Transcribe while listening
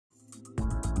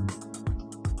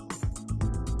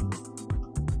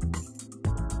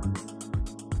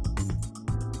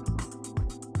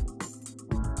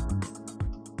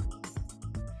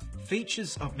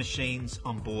Features of machines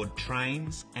on board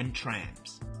trains and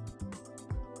trams.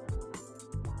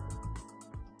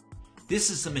 This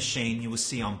is the machine you will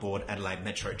see on board Adelaide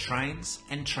Metro trains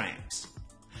and trams.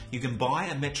 You can buy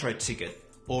a Metro ticket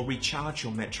or recharge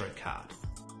your Metrocard.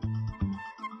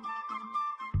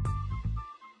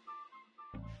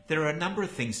 There are a number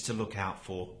of things to look out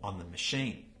for on the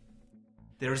machine.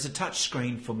 There is a touch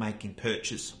screen for making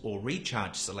purchase or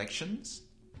recharge selections,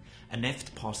 an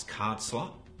EFTPOS card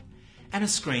slot, and a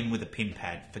screen with a pin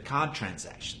pad for card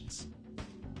transactions.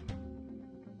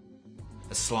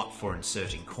 A slot for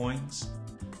inserting coins,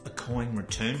 a coin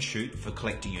return chute for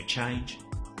collecting your change,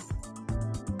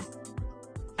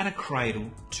 and a cradle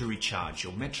to recharge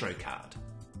your Metrocard.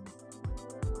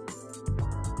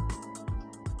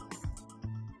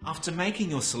 After making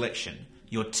your selection,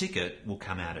 your ticket will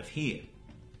come out of here.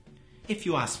 If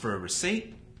you ask for a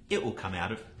receipt, it will come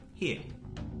out of here.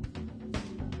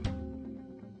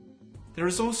 There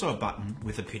is also a button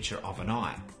with a picture of an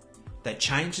eye that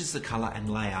changes the colour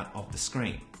and layout of the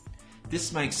screen.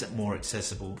 This makes it more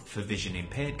accessible for vision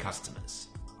impaired customers.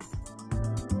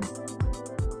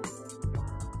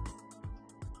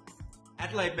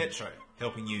 Adelaide Metro,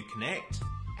 helping you connect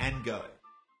and go.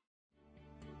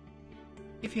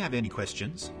 If you have any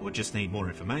questions or just need more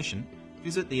information,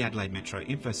 visit the Adelaide Metro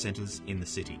info centres in the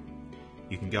city.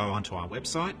 You can go onto our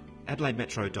website,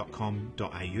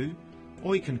 adelaidemetro.com.au,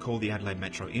 or you can call the Adelaide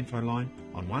Metro info line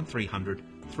on 1300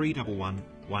 311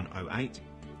 108,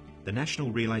 the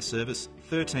National Relay Service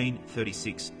 13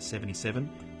 36 77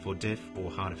 for deaf or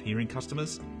hard of hearing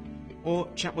customers, or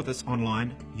chat with us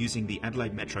online using the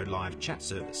Adelaide Metro Live chat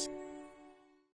service.